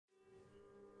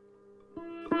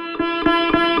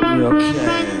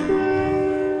Okay.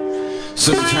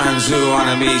 Sometimes we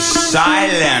wanna be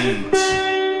silent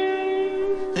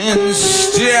and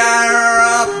stare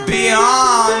up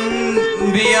beyond.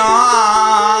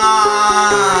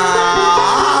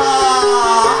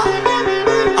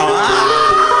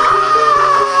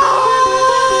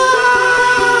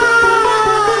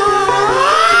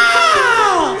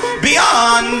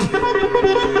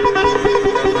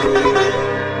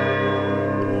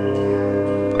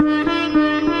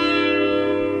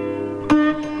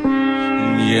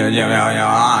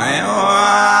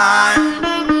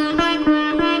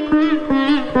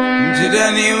 Did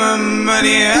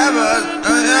anybody ever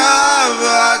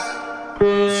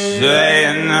say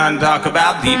and talk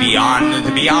about the beyond,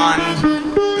 the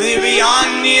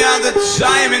other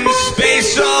time and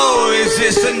space? Oh, is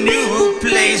this a new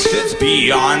place that's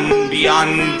beyond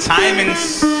time and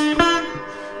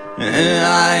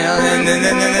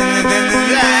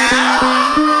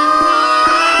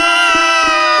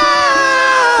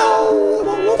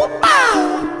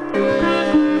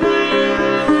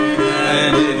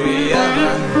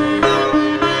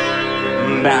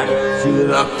back to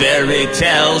the fairy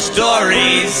tale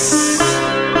stories.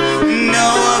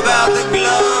 Know about the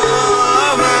glow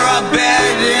over our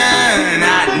bed, and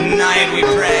at night we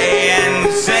pray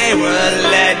and say we're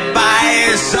led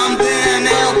by something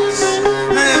else,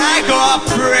 like our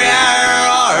prayer,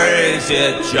 or is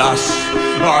it just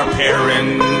our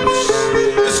parents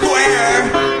square?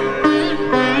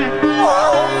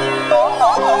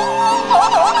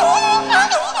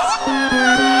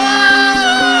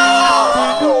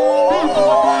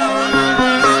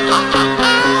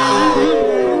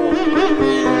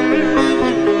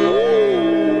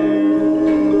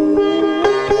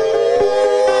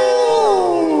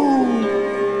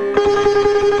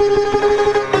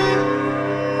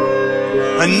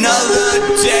 Another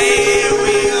day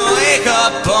we wake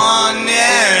up on it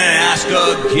and ask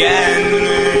again,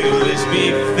 will this be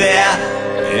fair?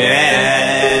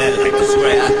 Yeah, like the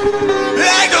square,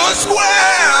 like a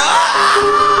square,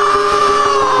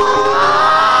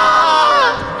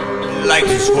 like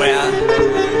the square.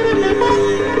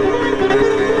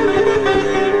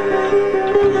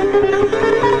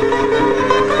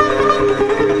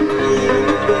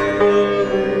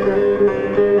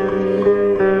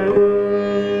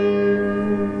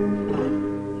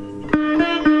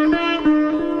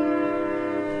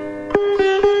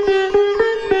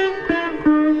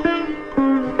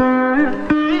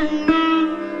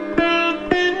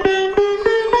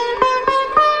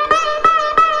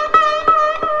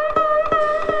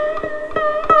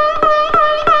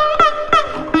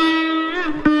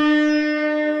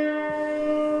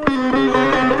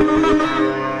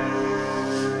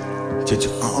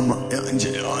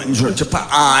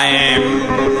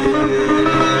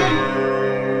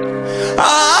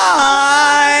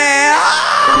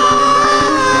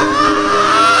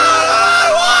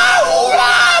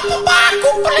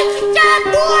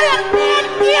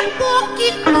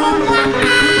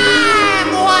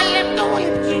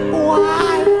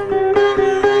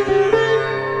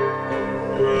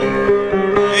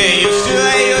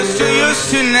 Used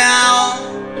to now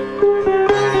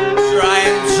try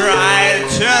to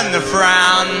turn the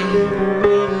frown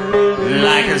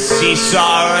like a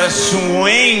seesaw or a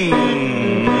swing.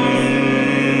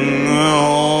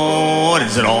 Oh, what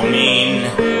does it all mean?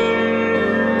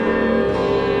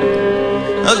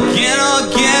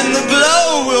 Again, the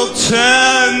globe will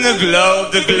turn. The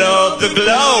globe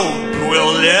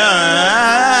will learn.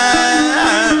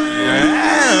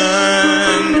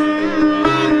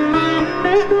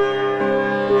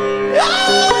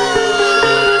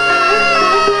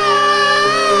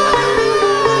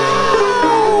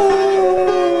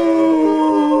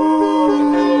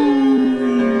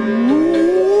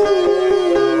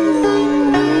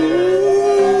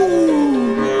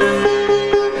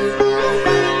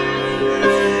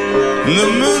 The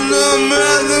moon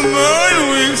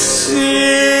we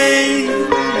sing.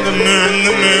 The moon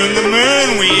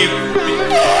we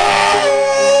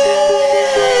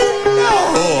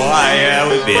oh, yeah,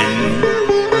 we've been.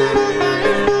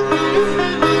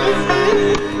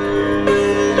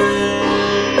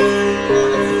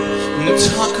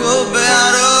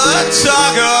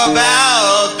 Talk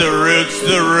about the roots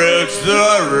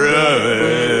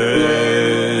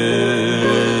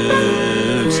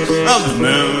of the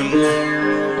moon.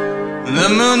 The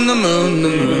moon.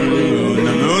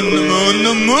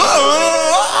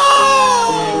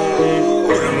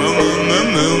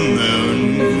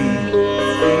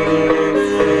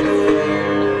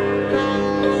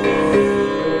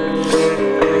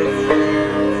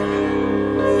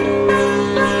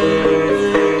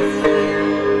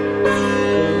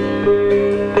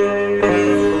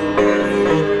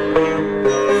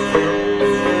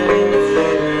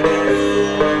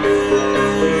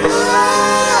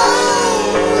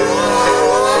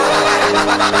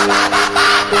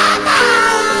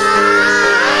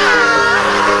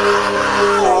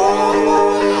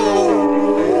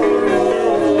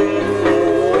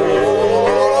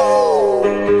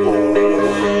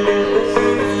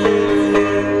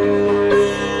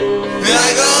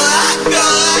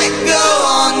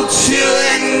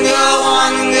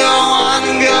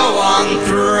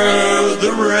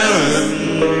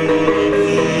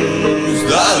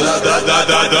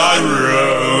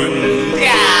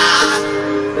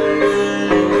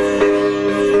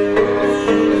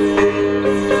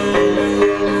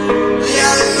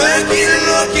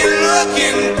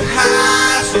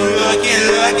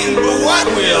 What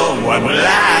will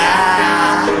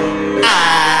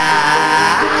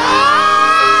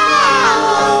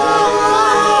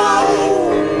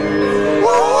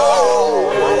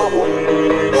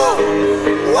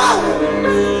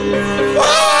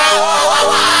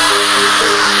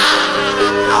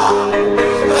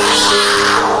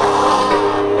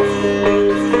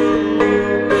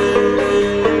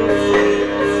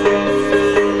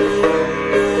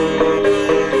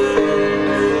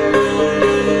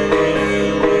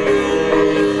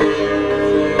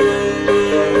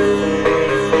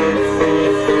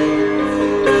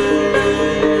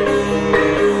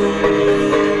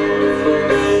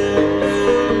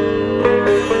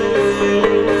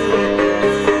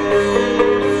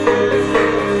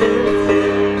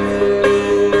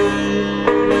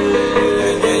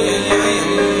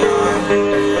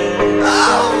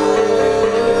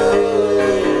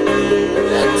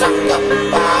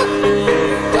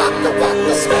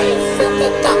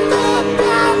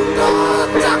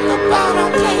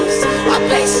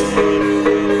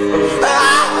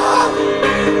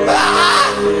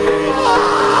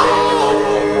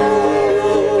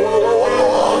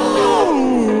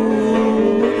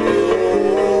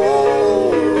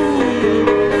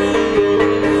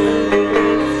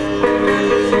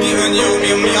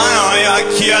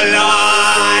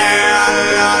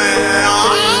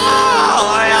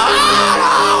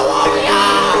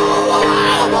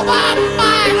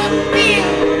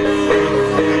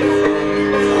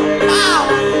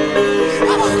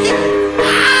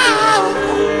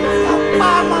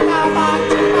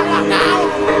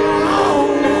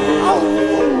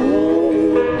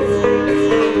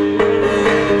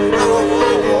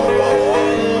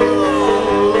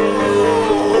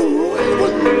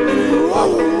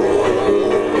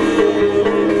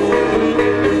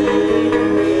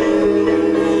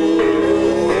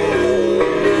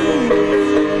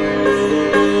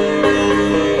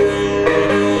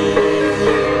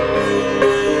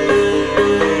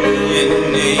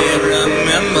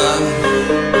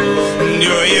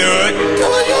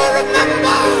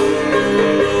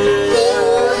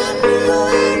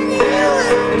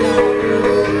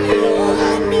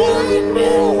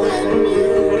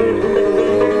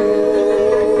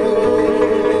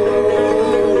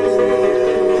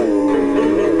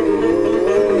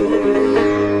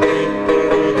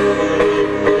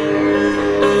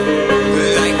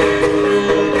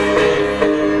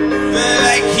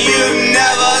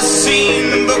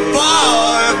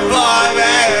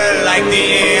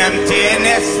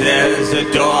There's a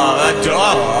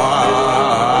door,